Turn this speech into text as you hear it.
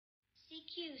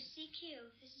CQ,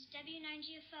 this is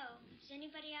W9GFO. Is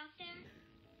anybody out there?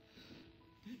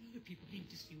 Other people need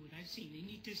to see what I've seen. They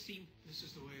need to see... This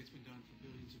is the way it's been done for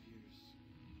billions of years.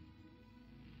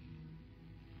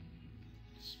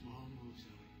 Small moves,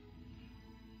 Ellie.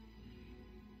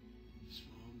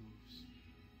 Small moves.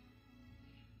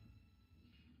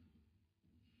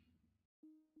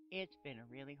 It's been a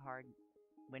really hard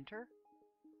winter,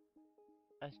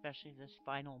 especially this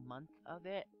final month of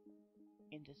it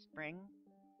into spring.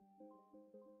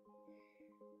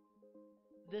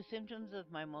 The symptoms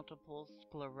of my multiple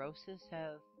sclerosis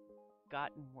have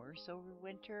gotten worse over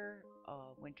winter.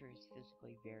 Winter is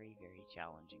physically very, very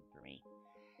challenging for me.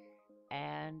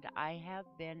 And I have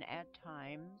been at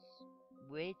times,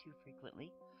 way too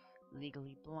frequently,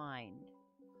 legally blind.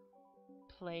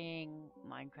 Playing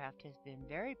Minecraft has been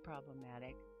very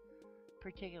problematic,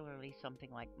 particularly something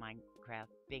like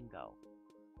MinecraftBINGO.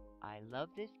 I love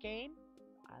this game.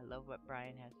 I love what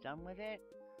Brian has done with it.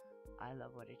 I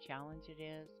love what a challenge it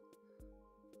is.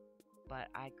 But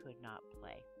I could not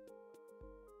play.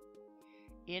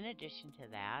 In addition to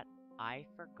that, I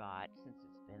forgot, since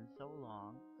it's been so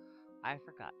long, I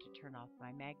forgot to turn off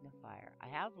my magnifier. I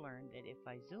have learned that if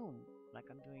I zoom, like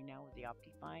I'm doing now with the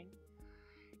Optifine,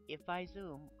 if I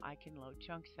zoom, I can load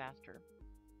chunks faster.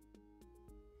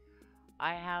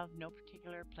 I have no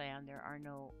particular plan. There are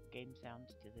no game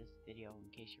sounds to this video, in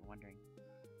case you're wondering.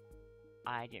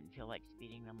 I didn't feel like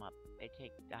speeding them up.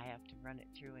 I have to run it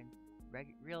through in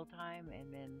real time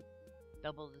and then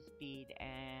double the speed,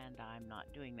 and I'm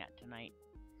not doing that tonight.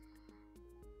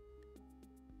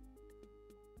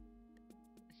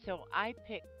 So I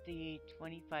picked the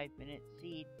 25-minute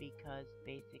seed because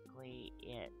basically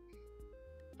it's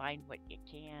find what you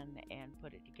can and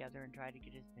put it together and try to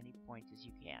get as many points as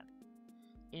you can,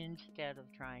 instead of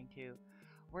trying to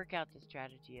work out the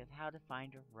strategy of how to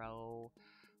find a row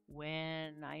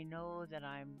when I know that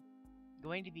I'm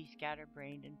going to be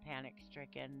scatterbrained and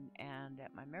panic-stricken, and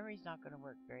that my memory's not going to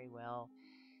work very well,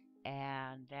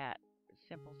 and that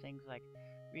simple things like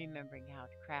remembering how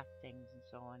to craft things and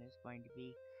so on is going to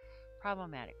be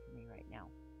problematic for me right now.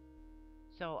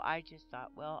 So I just thought,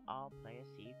 well, I'll play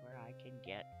a seed where I can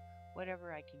get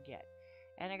whatever I can get.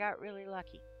 And I got really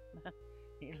lucky.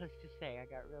 Needless to say, I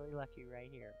got really lucky right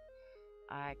here.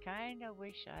 I kind of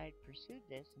wish I'd pursued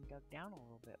this and dug down a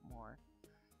little bit more.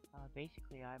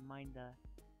 Basically, I mined the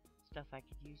stuff I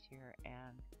could use here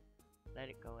and let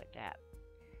it go at that.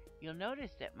 You'll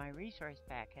notice that my resource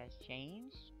pack has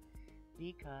changed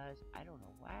because I don't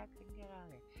know why I couldn't get out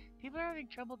of there. People are having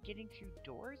trouble getting through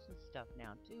doors and stuff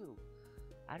now, too.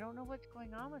 I don't know what's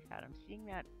going on with that. I'm seeing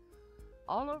that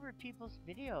all over people's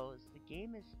videos. The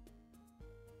game is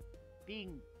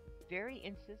being very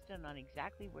insistent on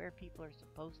exactly where people are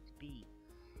supposed to be.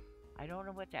 I don't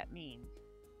know what that means.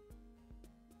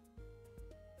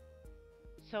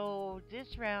 So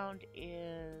this round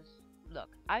is... Look,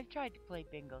 I've tried to play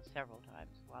bingo several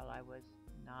times while I was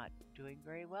not doing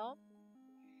very well.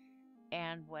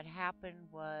 And what happened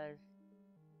was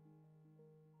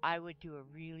I would do a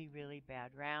really, really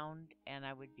bad round, and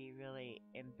I would be really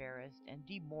embarrassed and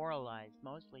demoralized,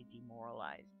 mostly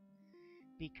demoralized,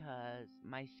 because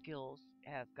my skills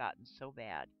have gotten so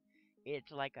bad.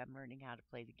 It's like I'm learning how to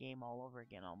play the game all over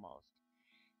again almost,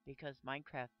 because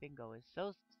MinecraftBINGO is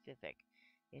so specific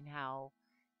in how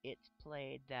it's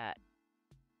played that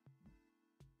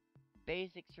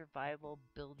basic survival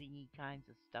building-y kinds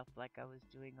of stuff like I was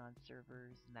doing on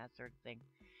servers and that sort of thing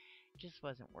just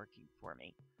wasn't working for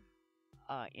me.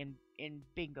 In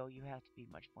bingo, you have to be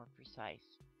much more precise.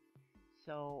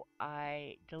 So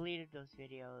I deleted those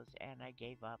videos and I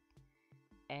gave up.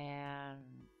 And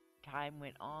time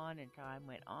went on and time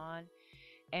went on.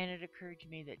 And it occurred to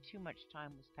me that too much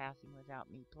time was passing without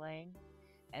me playing,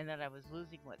 and that I was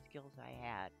losing what skills I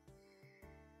had.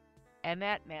 And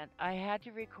that meant I had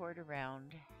to record a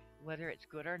round, whether it's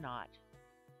good or not,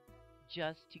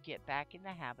 just to get back in the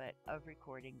habit of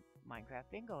recording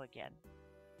MinecraftBINGO again.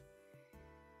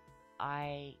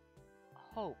 I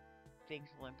hope things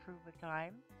will improve with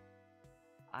time.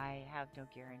 I have no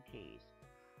guarantees.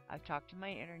 I've talked to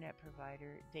my internet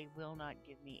provider. They will not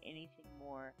give me anything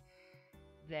more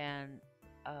than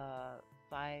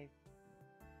 5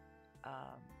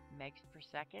 megs per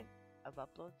second of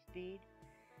upload speed,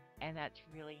 and that's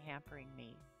really hampering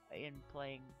me in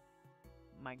playing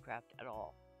Minecraft at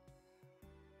all.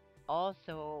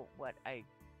 Also, what I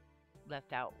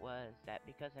left out was that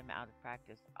because I'm out of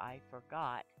practice, I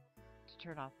forgot to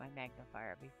turn off my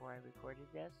magnifier before I recorded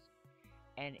this,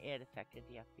 and it affected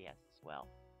the FPS as well.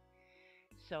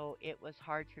 So it was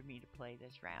hard for me to play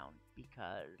this round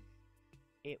because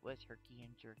it was herky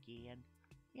and jerky, and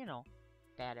you know,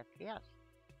 bad FPS.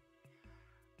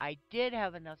 I did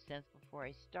have enough sense before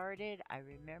I started. I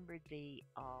remembered the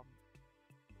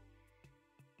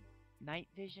night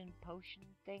vision potion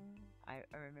thing. I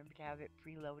remember to have it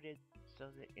preloaded so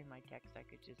that in my text I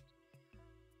could just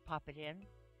pop it in.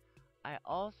 I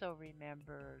also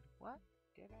remembered, what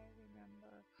did I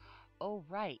remember? Oh,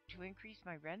 right, to increase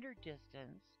my render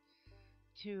distance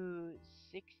to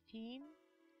 16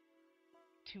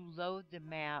 to load the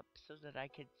map so that I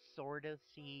could sort of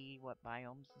see what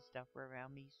biomes and stuff were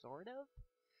around me, sort of,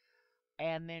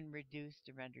 and then reduce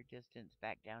the render distance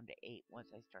back down to 8 once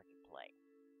I start to play,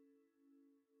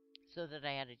 so that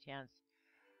I had a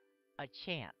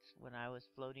chance when I was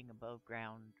floating above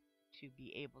ground to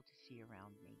be able to see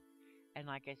around me. And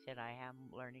like I said, I am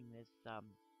learning this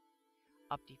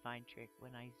Optifine trick.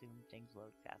 When I zoom, things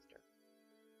load faster.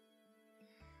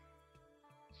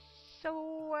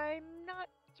 So I'm not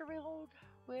thrilled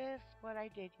with what I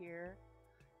did here.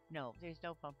 No, there's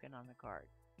no pumpkin on the card.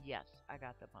 Yes, I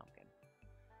got the pumpkin.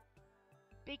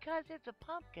 Because it's a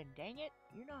pumpkin, dang it.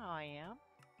 You know how I am.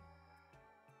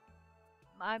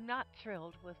 I'm not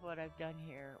thrilled with what I've done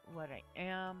here. What I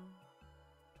am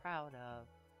proud of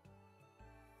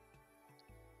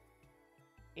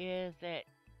is that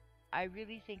I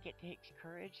really think it takes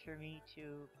courage for me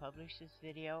to publish this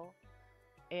video.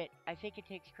 I think it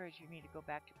takes courage for me to go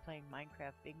back to playing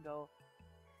Minecraft Bingo,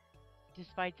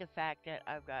 despite the fact that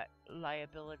I've got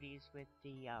liabilities with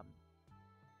the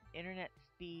internet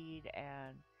speed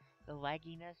and the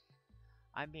lagginess.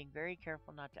 I'm being very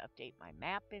careful not to update my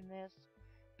map in this,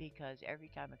 because every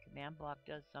time a command block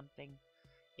does something,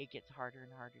 it gets harder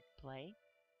and harder to play.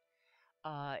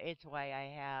 It's why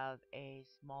I have a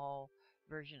small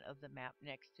version of the map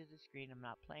next to the screen. I'm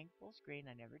not playing full screen,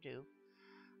 I never do.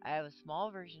 I have a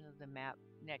small version of the map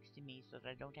next to me so that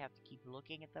I don't have to keep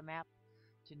looking at the map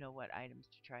to know what items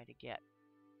to try to get.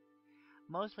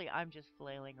 Mostly I'm just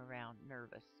flailing around,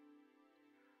 nervous.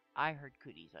 I heard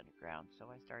cooties underground, so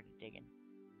I started digging.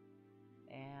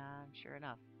 And sure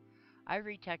enough, I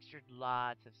retextured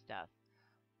lots of stuff.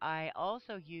 I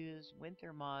also use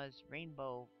Wintermaw's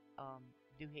rainbow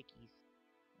doohickeys.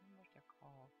 I don't know what they're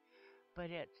called. But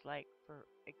it's like for,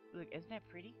 look, isn't that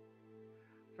pretty?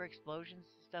 For explosions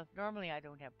and stuff. Normally I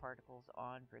don't have particles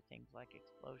on for things like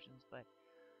explosions, but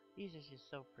these are just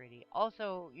so pretty.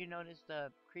 Also, you notice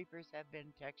the creepers have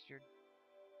been textured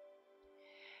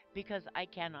because I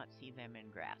cannot see them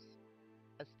in grass.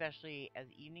 Especially as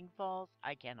evening falls,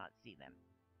 I cannot see them.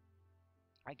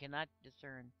 I cannot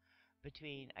discern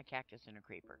between a cactus and a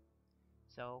creeper.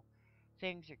 So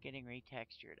things are getting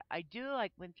retextured. I do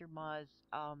like Wintermaw's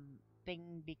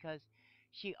thing because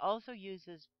she also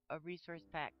uses a resource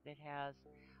pack that has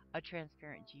a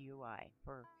transparent GUI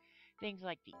for things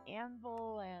like the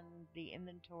anvil and the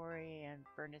inventory and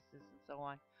furnaces and so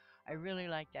on. I really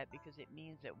like that because it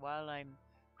means that while I'm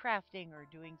crafting or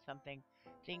doing something,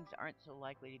 things aren't so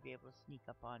likely to be able to sneak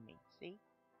up on me. See?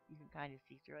 You can kind of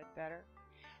see through it better.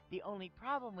 The only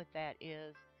problem with that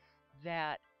is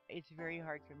that it's very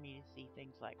hard for me to see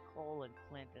things like coal and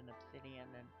flint and obsidian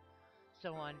and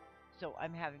so on. So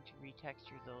I'm having to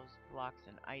retexture those blocks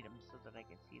and items so that I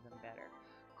can see them better.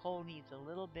 Coal needs a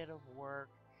little bit of work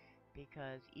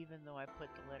because even though I put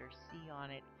the letter C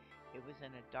on it, it was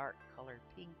in a dark color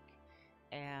pink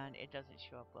and it doesn't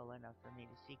show up well enough for me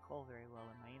to see coal very well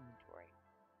in my inventory.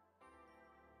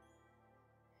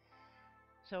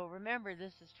 So remember,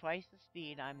 this is twice the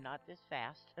speed. I'm not this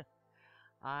fast.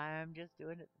 I'm just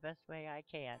doing it the best way I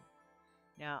can.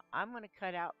 Now, I'm going to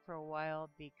cut out for a while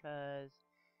because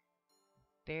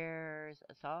there's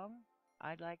a song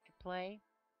I'd like to play.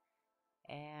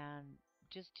 And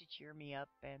just to cheer me up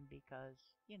and because,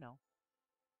 you know.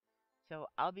 So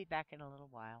I'll be back in a little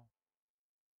while.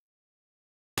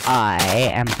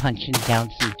 I am punching down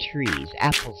some trees.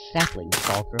 Apple saplings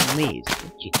fall from leaves.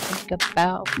 What you think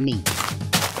about me?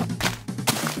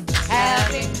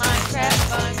 Having Minecraft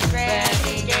fun,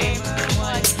 Granny Gamer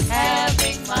 1.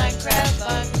 Having Minecraft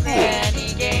fun,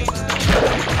 Granny Gamer 1.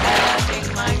 Having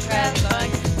Minecraft fun,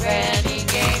 Granny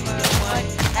Gamer 1.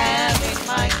 Having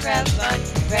Minecraft fun,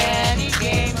 Granny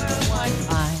Gamer 1.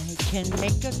 I can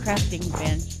make a crafting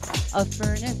bench, a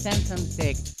furnace and some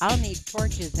sticks. I'll need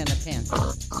torches and a pinch.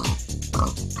 A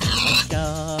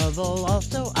shovel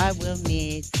also I will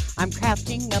need. I'm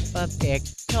crafting up a pick,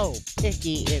 so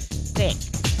picky it's thick.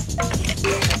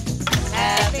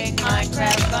 Having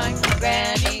Minecraft fun,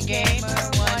 Granny Gamer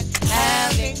 1.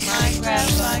 Having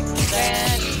Minecraft fun,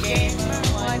 Granny Gamer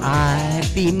 1.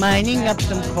 I be mining up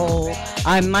some coal.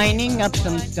 I'm mining up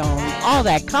some stone. All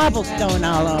that cobblestone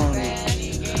I'll own.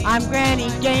 I'm Granny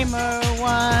Gamer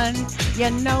 1. You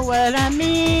know what I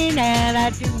mean, and I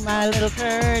do my little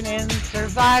turn in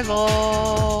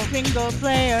survival. Bingo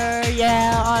player,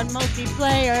 yeah, on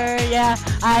multiplayer, yeah.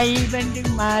 I even do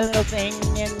my little thing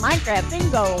in Minecraft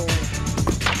Bingo.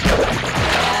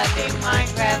 Having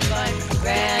Minecraft fun,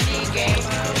 Granny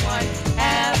Gamer 1.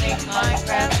 Having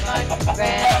Minecraft fun,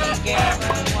 Granny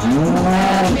Gamer 1.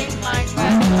 Having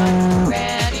Minecraft fun,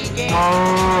 Granny Gamer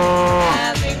 1.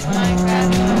 Having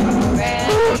Minecraft fun,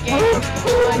 Granny Gamer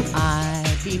 1.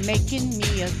 I be making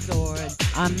me a sword.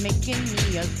 I'm making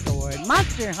me a sword.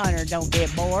 Monster Hunter, don't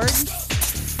get bored.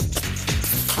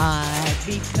 I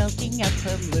be smoking up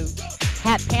some loot.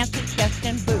 Hat, pants, and chest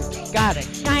and boots. Got a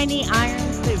shiny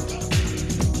iron suit.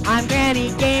 I'm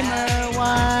Granny Gamer 1.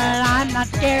 I'm not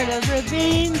scared of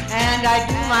ravines. And I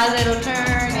do my little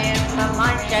turn in the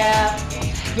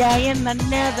mineshaft. Yeah, in the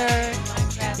nether.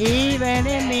 Even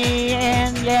in the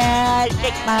end, yeah, I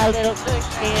shake my little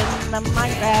tush in the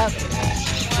Minecraft.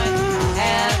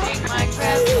 Having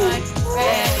Minecraft fun,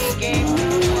 Granny Gamer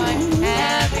 1.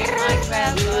 Having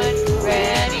Minecraft fun,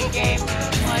 Granny Gamer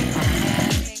 1.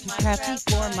 Too crafty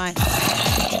for my,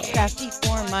 too crafty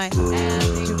for my,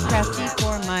 too crafty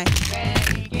for my.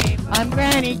 I'm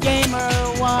Granny Gamer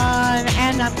 1,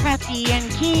 and I'm crafty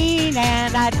and keen,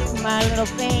 and I do my little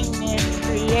thing in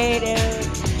creative.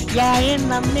 Yeah, in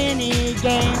the mini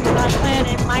game, I'm playing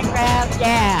in Minecraft,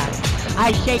 yeah.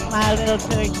 I shake my little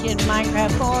tush in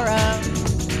Minecraft forum.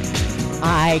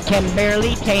 I can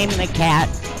barely tame the cat.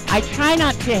 I try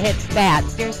not to hit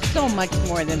bats. There's so much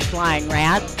more than flying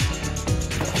rats.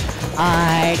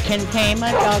 I can tame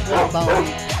a dog with bone.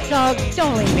 Dogs,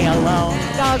 don't leave me alone.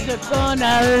 Dogs are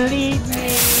gonna leave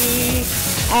me.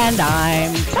 And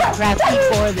I'm too crafty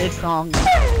for this song.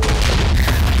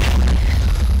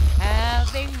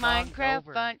 Having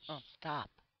Minecraft fun. Oh, stop.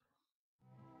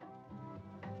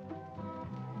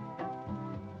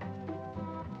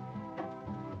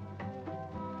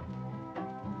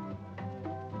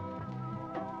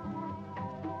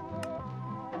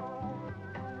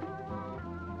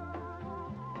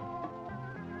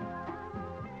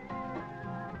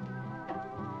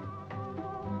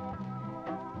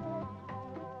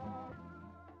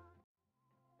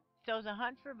 So the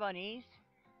hunt for bunnies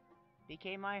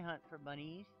became my hunt for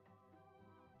bunnies.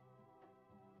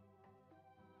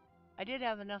 I did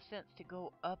have enough sense to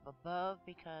go up above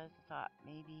because I thought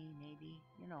maybe,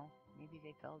 you know, maybe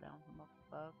they fell down from up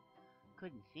above.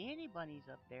 Couldn't see any bunnies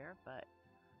up there, but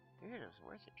figured it was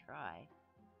worth a try.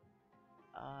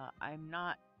 I'm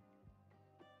not,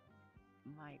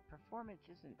 my performance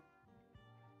isn't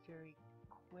very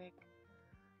quick.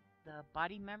 The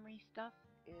body memory stuff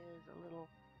is a little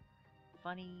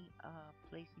funny,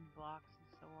 placing blocks and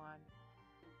so on.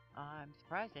 I'm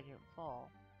surprised I didn't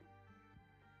fall.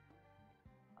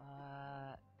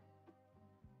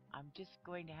 I'm just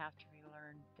going to have to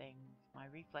relearn things. My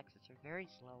reflexes are very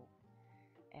slow,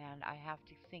 and I have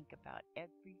to think about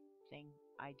everything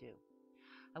I do.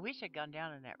 I wish I'd gone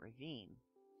down in that ravine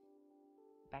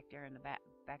back there in the back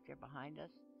there behind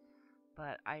us,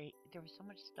 but there was so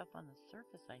much stuff on the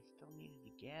surface I still needed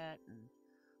to get, and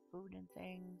food and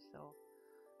things, so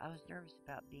I was nervous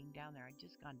about being down there. I'd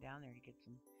just gone down there to get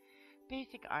some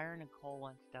basic iron and coal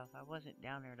and stuff. I wasn't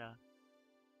down there to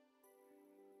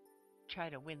try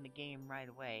to win the game right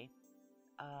away.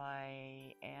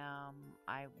 I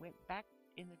went back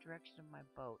in the direction of my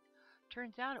boat.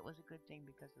 Turns out it was a good thing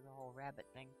because of the whole rabbit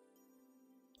thing.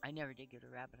 I never did get a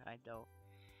rabbit hide though.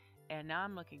 And now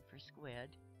I'm looking for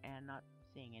squid and not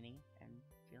seeing any and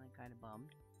feeling kind of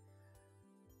bummed.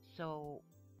 So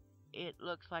it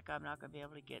looks like I'm not going to be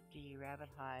able to get the rabbit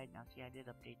hide. Now see, I did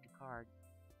update the card.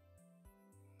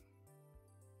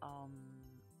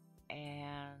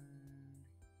 And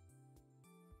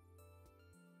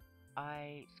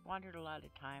I squandered a lot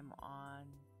of time on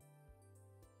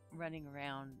running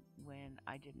around when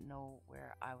I didn't know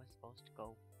where I was supposed to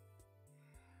go.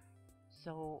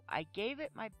 So I gave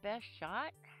it my best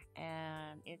shot,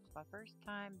 and it's my first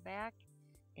time back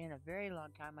in a very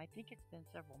long time. I think it's been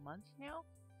several months now.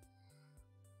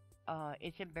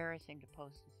 It's embarrassing to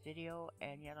post this video,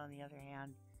 and yet on the other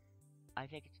hand, I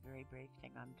think it's a very brave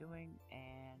thing I'm doing,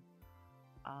 and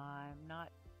I'm not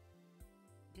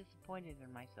disappointed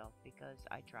in myself because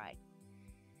I tried.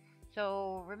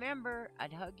 So remember,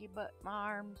 I'd hug you, but my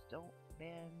arms don't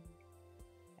bend,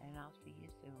 and I'll see you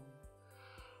soon.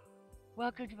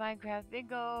 Welcome to Minecraft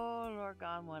Bingo,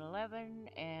 Lorgon111,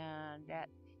 and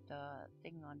that's the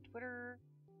thing on Twitter.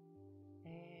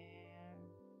 And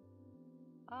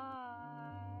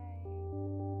I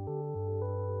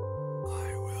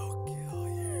will kill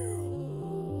you.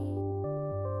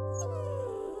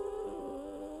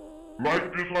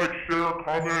 Like dislike, share,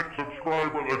 comment,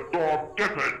 subscribe, or the dog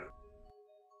gets it.